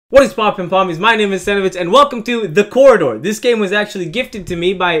What is poppin' pommies? My name is Senevids and welcome to The Corridor. This game was actually gifted to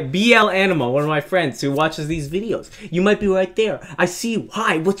me by BL Anima, one of my friends who watches these videos. You might be right there. I see you.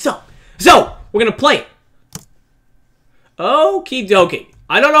 Hi, what's up? So, we're gonna play it. Okie dokie.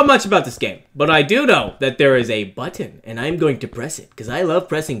 I don't know much about this game, but I do know that there is a button and I'm going to press it because I love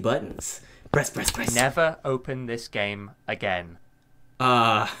pressing buttons. Press, press, press. Never open this game again.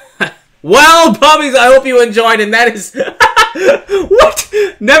 Well, pommies, I hope you enjoyed, and that is... What?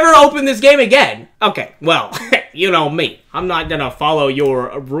 Never open this game again? Okay, well, you know me. I'm not gonna follow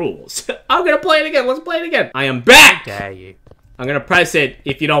your rules. I'm gonna play it again. Let's play it again. I am back! How dare you? I'm gonna press it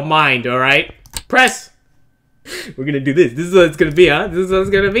if you don't mind, alright? Press! We're gonna do this. This is what it's gonna be, huh? This is what it's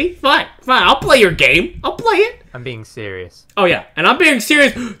gonna be? Fine, fine. I'll play your game. I'll play it. I'm being serious. Oh, yeah. And I'm being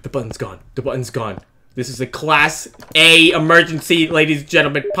serious. The button's gone. The button's gone. This is a Class A emergency, ladies and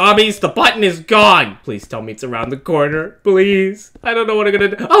gentlemen. Pommies, the button is gone. Please tell me it's around the corner. Please. I don't know what I'm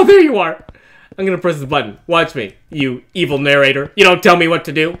gonna do. Oh, there you are. I'm gonna press the button. Watch me, you evil narrator. You don't tell me what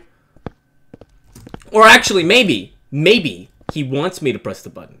to do. Or actually, maybe he wants me to press the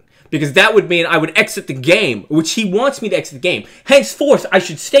button. Because that would mean I would exit the game, which he wants me to exit the game. Henceforth, I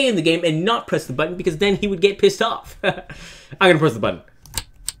should stay in the game and not press the button because then he would get pissed off. I'm gonna press the button.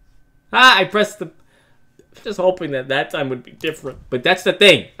 Ah, I pressed the... Just hoping that that time would be different. But that's the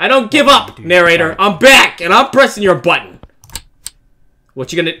thing. I don't give up, narrator. I'm back, and I'm pressing your button.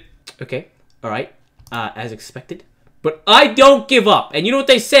 What you gonna... Okay, alright. As expected. But I don't give up. And you know what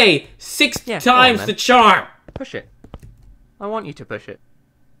they say? Six times the charm. Push it. I want you to push it.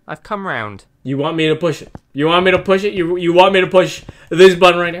 I've come round. You want me to push it? You want me to push it? You want me to push this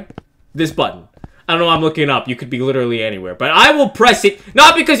button right here? This button. I don't know, I'm looking up. You could be literally anywhere. But I will press it,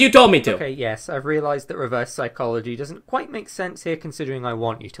 not because you told me to. Okay, yes, I've realised that reverse psychology doesn't quite make sense here considering I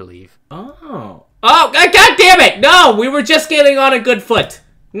want you to leave. Oh. Oh, god damn it! No, we were just getting on a good foot.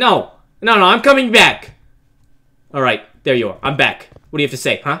 No. No, I'm coming back. Alright, there you are. I'm back. What do you have to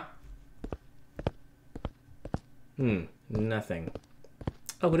say, huh? Nothing.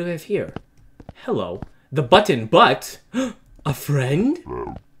 Oh, what do we have here? Hello. The button, but... A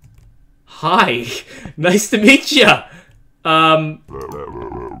friend? Hi. Nice to meet ya.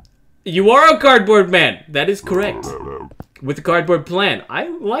 You are a cardboard man. That is correct. With a cardboard plan. I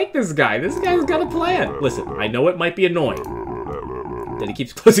like this guy. This guy's got a plan. Listen, I know it might be annoying that he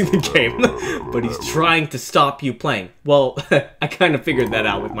keeps closing the game, but he's trying to stop you playing. Well, I kind of figured that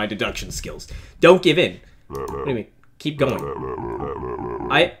out with my deduction skills. Don't give in. What do you mean? Keep going.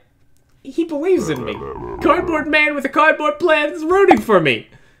 He believes in me. Cardboard man with a cardboard plan is rooting for me.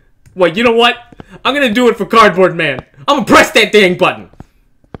 Well, you know what? I'm gonna do it for Cardboard Man. I'm gonna press that dang button.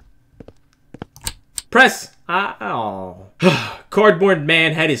 Press. Oh. Cardboard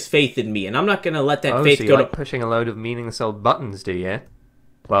Man had his faith in me, and I'm not gonna let that faith so you go like pushing a load of meaningless old buttons, do you?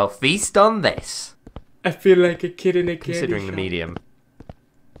 Well, feast on this. I feel like a kid in a candy Considering shop. the medium.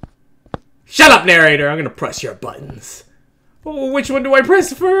 Shut up, narrator. I'm gonna press your buttons. Oh, which one do I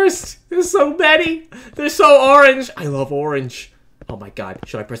press first? There's so many. They're so orange. I love orange. Oh my god.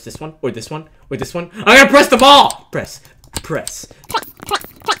 Should I press this one? Or this one? Or this one? I'm gonna press them all! Press. Press.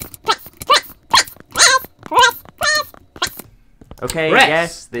 Okay, press.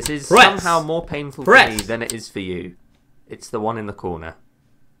 yes, this is Press. somehow more painful for me than it is for you. It's the one in the corner.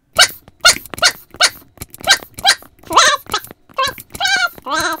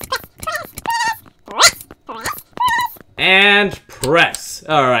 And press.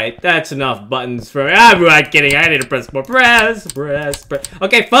 Alright, that's enough buttons for me. I'm not kidding. I need to press more. Press, press, press.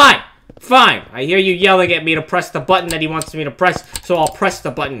 Okay, fine. Fine. I hear you yelling at me to press the button that he wants me to press, so I'll press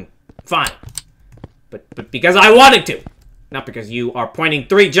the button. Fine. But because I wanted to. Not because you are pointing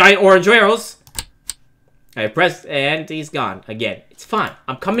 3 giant orange arrows. I pressed and he's gone again. It's fine.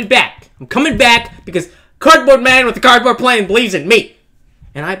 I'm coming back. I'm coming back because Cardboard Man with the cardboard plane believes in me.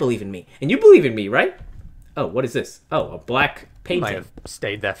 And I believe in me. And you believe in me, right? Oh, what is this? Oh, a black painting. Might have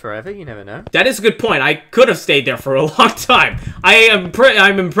stayed there forever, you never know. That is a good point. I could have stayed there for a long time.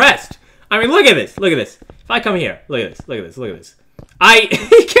 I'm impressed. I mean, look at this. Look at this. If I come here, look at this. Look at this. Look at this.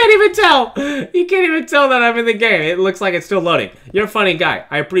 You can't even tell. You can't even tell that I'm in the game. It looks like it's still loading. You're a funny guy.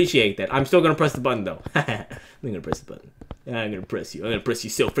 I appreciate that. I'm still gonna press the button though. I'm gonna press the button. I'm gonna press you. I'm gonna press you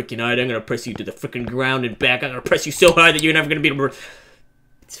so freaking hard. I'm gonna press you to the freaking ground and back. I'm gonna press you so hard that you're never gonna be able to...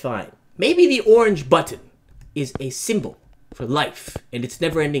 It's fine. Maybe the orange button is a symbol for life and its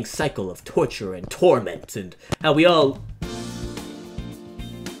never-ending cycle of torture and torment and how we all...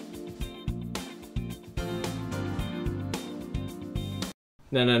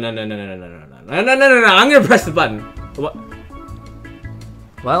 No. I'm gonna press the button. What?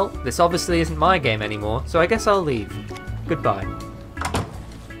 Well, this obviously isn't my game anymore, so I guess I'll leave. Goodbye.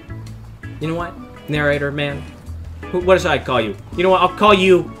 You know what? Narrator man. What should I call you? You know what? I'll call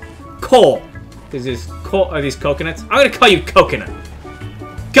you Cole. Is this Cole? Are these coconuts? I'm gonna call you Coconut.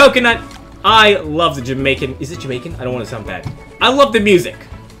 Coconut. I love the Jamaican. Is it Jamaican? I don't want to sound bad. I love the music.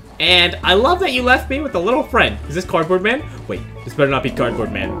 And I love that you left me with a little friend. Is this Cardboard Man? Wait, this better not be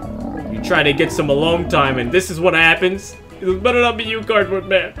Cardboard Man. You try to get some alone time and this is what happens. It better not be you, Cardboard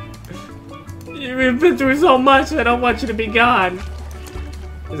Man. You've been through so much, I don't want you to be gone.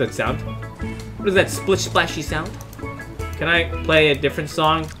 What does that sound? What is that splish splashy sound? Can I play a different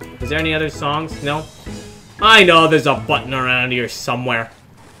song? Is there any other songs? No? I know there's a button around here somewhere.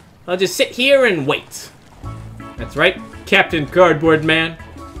 I'll just sit here and wait. That's right, Captain Cardboard Man.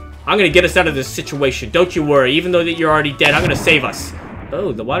 I'm gonna get us out of this situation, don't you worry. Even though that you're already dead, I'm gonna save us.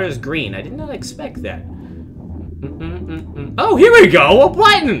 Oh, the water is green. I did not expect that. Oh, here we go, a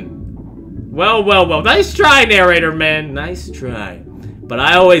button! Well, well, well, nice try, narrator man. Nice try. But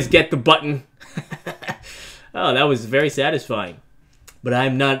I always get the button. Oh, that was very satisfying. But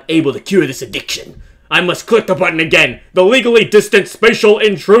I'm not able to cure this addiction. I must click the button again. The legally distant spatial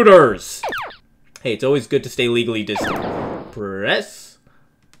intruders. Hey, it's always good to stay legally distant. Press.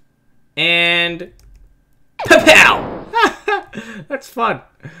 And... Pow! That's fun.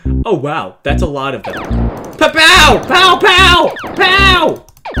 Oh, wow. That's a lot of them. Pow! Pow! Pow! Pow!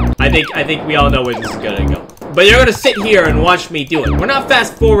 I think we all know where this is gonna go. But you're gonna sit here and watch me do it. We're not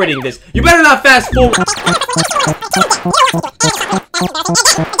fast forwarding this. You better not fast forward.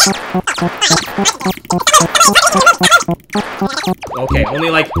 Okay, only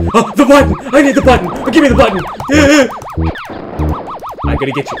like, oh, the button! I need the button! Give me the button! I'm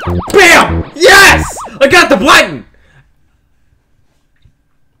gonna get you. BAM! Yes! I got the button!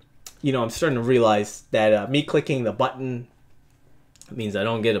 You know, I'm starting to realize that me clicking the button means I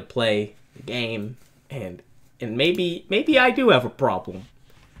don't get to play the game, and maybe I do have a problem.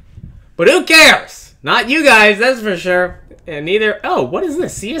 But who cares? Not you guys, that's for sure. And neither. Oh, what is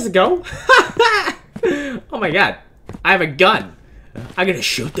this? CS:GO? Oh my god. I have a gun. I'm gonna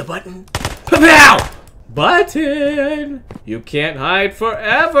shoot the button. Pow! Button! You can't hide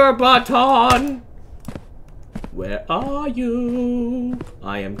forever, button! Where are you?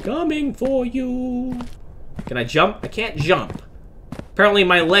 I am coming for you. Can I jump? I can't jump. Apparently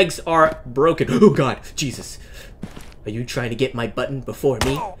my legs are broken. Oh god, Jesus. Are you trying to get my button before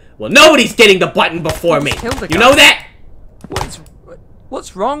me? Well, nobody's getting the button before me. You know that?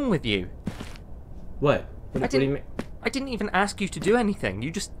 What's wrong with you? What? What do you mean? I didn't even ask you to do anything.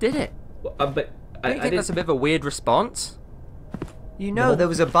 You just did it. But I think that's a bit of a weird response. You know there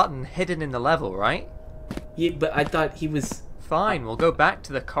was a button hidden in the level, right? Yeah, but I thought he was... Fine, we'll go back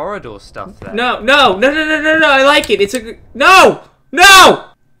to the corridor stuff then. No, I like it. It's a... No! No!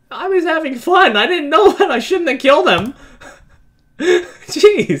 I was having fun. I didn't know that I shouldn't have killed him.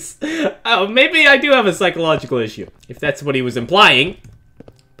 Jeez. Oh, maybe I do have a psychological issue, if that's what he was implying.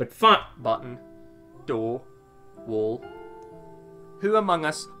 But fine. Button. Door. Wall. Who among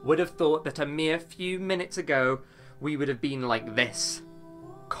us would have thought that a mere few minutes ago we would have been like this?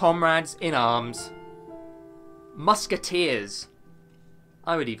 Comrades in arms. Musketeers.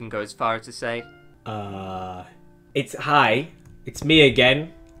 I would even go as far as to say. Hi. It's me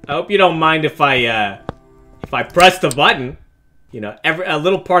again. I hope you don't mind if I press the button. You know, a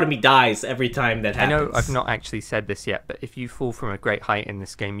little part of me dies every time that happens. I know I've not actually said this yet, but if you fall from a great height in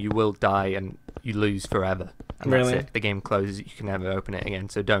this game, you will die and you lose forever. And really? That's it. The game closes, you can never open it again,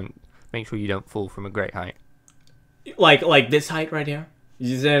 so make sure you don't fall from a great height. Like this height right here?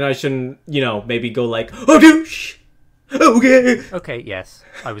 You said I shouldn't, you know, maybe go like, oh douche! Okay! Okay, yes,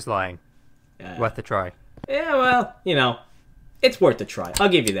 I was lying. Worth a try. Yeah, well, you know, it's worth a try. I'll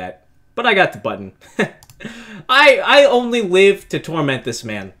give you that. But I got the button. I only live to torment this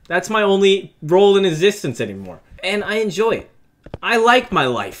man. That's my only role in existence anymore. And I enjoy it. I like my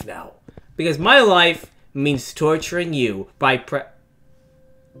life now. Because my life means torturing you by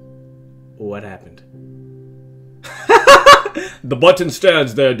What happened? The button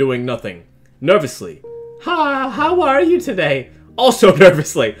stands there doing nothing. Nervously. Hi, how are you today? Also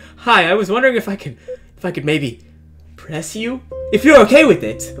nervously. Hi, I was wondering if I could maybe press you? If you're okay with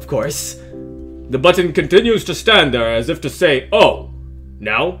it, of course. The button continues to stand there as if to say, oh,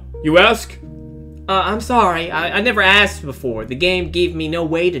 now, you ask? I'm sorry, I never asked before. The game gave me no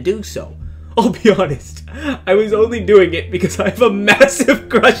way to do so. I'll be honest, I was only doing it because I have a massive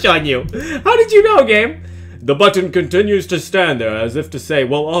crush on you. How did you know, game? The button continues to stand there as if to say,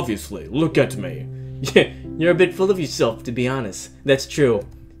 well, obviously, look at me. You're a bit full of yourself, to be honest. That's true.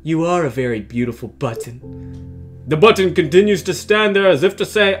 You are a very beautiful button. The button continues to stand there as if to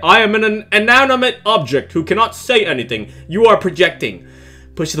say, I am an inanimate object who cannot say anything. You are projecting.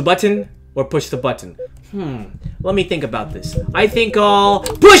 Push the button. or push the button? Let me think about this. I think I'll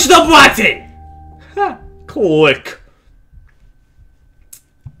push the button! Ha! Click.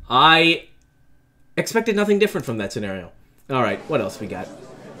 I expected nothing different from that scenario. Alright, what else we got?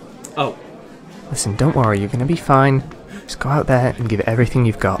 Oh. Listen, don't worry, you're gonna be fine. Just go out there and give it everything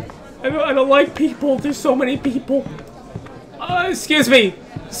you've got. I don't like people. There's so many people. Excuse me.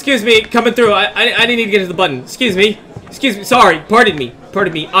 Excuse me. Coming through. I didn't need to get to the button. Excuse me. Excuse me. Sorry. Pardon me.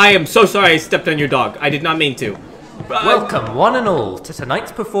 Pardon me. I am so sorry I stepped on your dog. I did not mean to. Welcome, one and all, to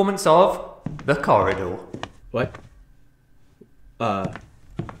tonight's performance of The Corridor. What? I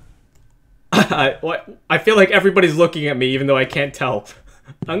feel like everybody's looking at me even though I can't tell.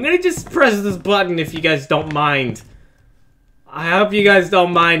 I'm gonna just press this button if you guys don't mind. I hope you guys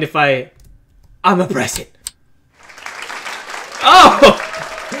don't mind if I'm gonna press it. Oh!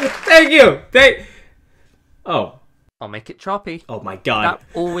 Thank you! Oh. I'll make it choppy. Oh my god. That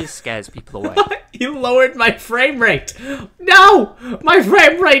always scares people away. You lowered my frame rate! No! My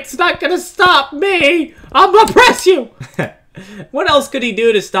frame rate's not gonna stop me! I'm gonna press you! What else could he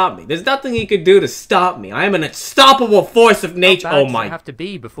do to stop me? There's nothing he could do to stop me. I am an unstoppable force of nature. How bad oh my! does it have to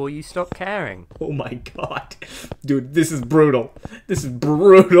be before you stop caring? Oh my god, dude, this is brutal. This is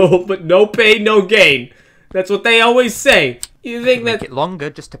brutal, but no pain, no gain. That's what they always say. You think Make it longer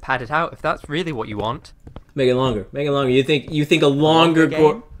just to pad it out if that's really what you want. Make it longer. Make it longer. You think a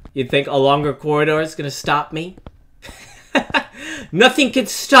longer corridor is gonna stop me? Nothing can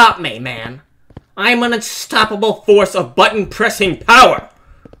stop me, man. I'm an unstoppable force of button-pressing power!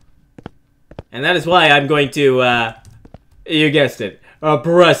 And that is why I'm going to, you guessed it,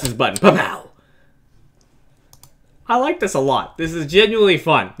 press this button. Pow! I like this a lot. This is genuinely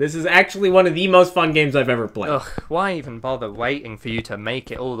fun. This is actually one of the most fun games I've ever played. Ugh, why even bother waiting for you to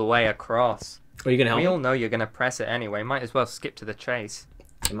make it all the way across? Are you gonna help me? We all know you're gonna press it anyway. Might as well skip to the chase.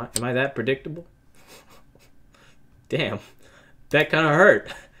 Am I that predictable? Damn. That kind of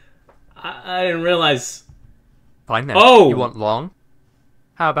hurt. I didn't realize. Fine then. Oh! You want long?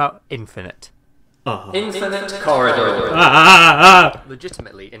 How about infinite? Infinite corridor.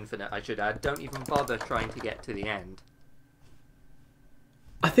 Legitimately infinite, I should add. Don't even bother trying to get to the end.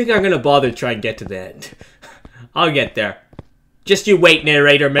 I think I'm gonna bother try and get to the end. I'll get there. Just you wait,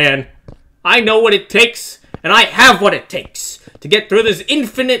 narrator man. I know what it takes, and I have what it takes to get through this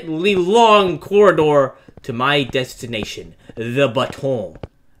infinitely long corridor to my destination, the button.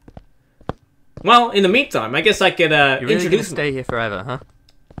 Well, in the meantime, I guess I could You're really gonna introduce. stay here forever, huh?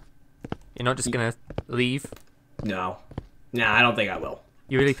 You're not just gonna leave? No, nah, I don't think I will.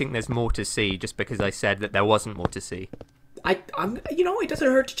 You really think there's more to see just because I said that there wasn't more to see? You know, it doesn't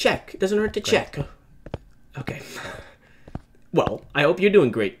hurt to check. It doesn't hurt to check. Okay. Well, I hope you're doing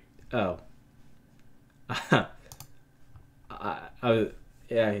great. Oh.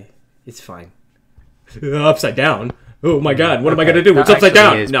 Yeah, it's fine. Upside down. Oh my god, what am I gonna do? It's upside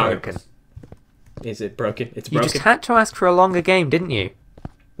down. Is No. broken. Is it broken? It's You broken. just had to ask for a longer game, didn't you?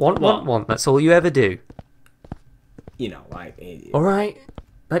 Want. That's all you ever do. You know, All right,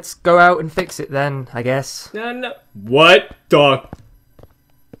 let's go out and fix it then, I guess. No. What the?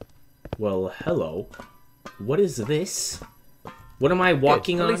 Well, hello. What is this? What am I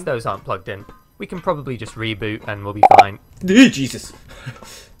walking Good. on? At least those aren't plugged in. We can probably just reboot and we'll be fine. Jesus.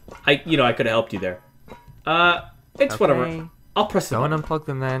 I could have helped you there. It's Okay. whatever. I'll press the Go and button. unplug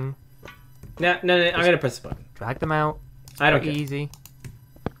them then. No, I'm gonna press the button. Drag them out. I don't Very care. easy.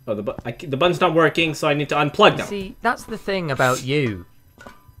 Oh, the button's not working, so I need to unplug them. See, that's the thing about you.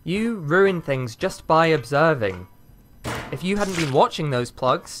 You ruin things just by observing. If you hadn't been watching those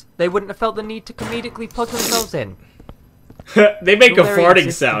plugs, they wouldn't have felt the need to comedically plug themselves in. They make Your a very farting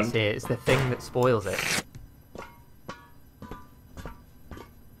existence sound. here is the thing that spoils it.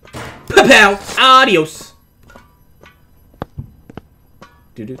 Pow! Adios!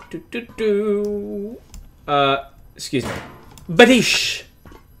 Do. Excuse me. Badish!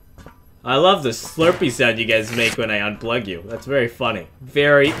 I love the slurpy sound you guys make when I unplug you. That's very funny.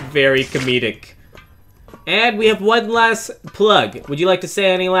 Very, very comedic. And we have one last plug. Would you like to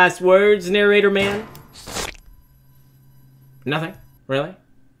say any last words, narrator man? Nothing? Really?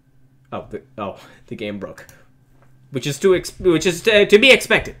 Oh, the game broke. Which is to be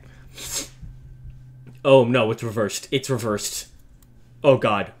expected. Oh no, it's reversed. It's reversed. Oh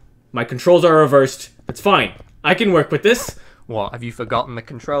god. My controls are reversed. It's fine. I can work with this. What, have you forgotten the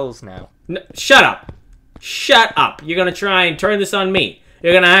controls now? No, shut up. Shut up. You're gonna try and turn this on me.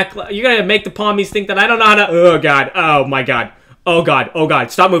 You're gonna make the pommies think that I don't know how to. Oh god. Oh my god. Oh god. Oh god.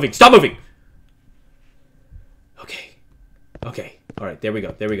 Stop moving. Stop moving. Okay. Okay. Alright, there we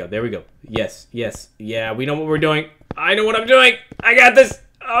go. There we go. There we go. Yes. Yes. Yeah, we know what we're doing. I know what I'm doing. I got this.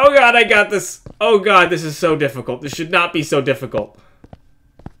 Oh god, I got this. Oh god, this is so difficult. This should not be so difficult.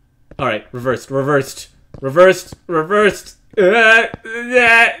 Alright, reversed.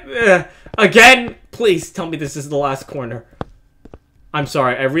 Again? Please tell me this is the last corner. I'm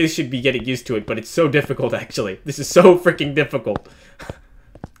sorry, I really should be getting used to it, but it's so difficult, actually. This is so freaking difficult.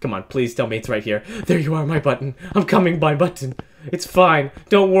 Come on, please tell me it's right here. There you are, my button. I'm coming, my button. It's fine.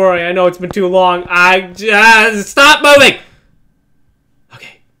 Don't worry, I know it's been too long. I just... Stop moving!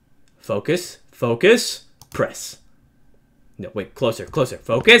 Okay. Focus. Press. No, wait, closer.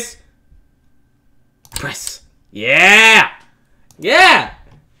 Focus. Press. Yeah!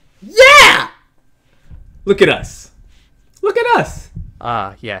 Look at us.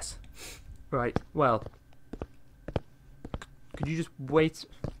 Ah, yes. Right, well. Could you just wait?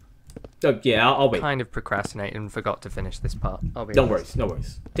 Oh, yeah, I'll wait. Kind of procrastinated and forgot to finish this part. No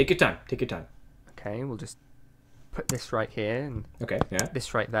worries. Take your time. Okay, we'll just put this right here and yeah.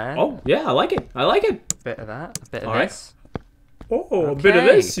 this right there. Oh, yeah, I like it. A bit of that, a bit of this. Oh, a bit of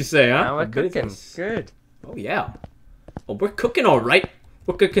this, you say, huh? Now we're cooking. Good. Oh, yeah. Oh, we're cooking all right.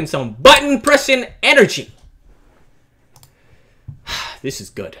 We're cooking some button pressing energy. This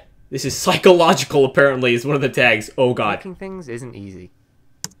is good. This is psychological, apparently, is one of the tags. Oh, God. Cooking things isn't easy.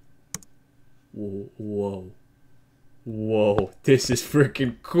 Whoa. This is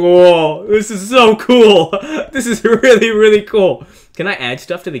freaking cool. This is so cool. This is really cool. Can I add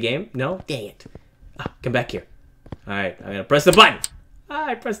stuff to the game? No? Dang it. Ah, come back here. All right, I'm going to press the button.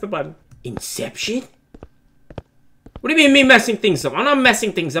 I pressed the button. Inception? What do you mean me messing things up? I'm not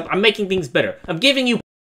messing things up. I'm making things better. I'm giving you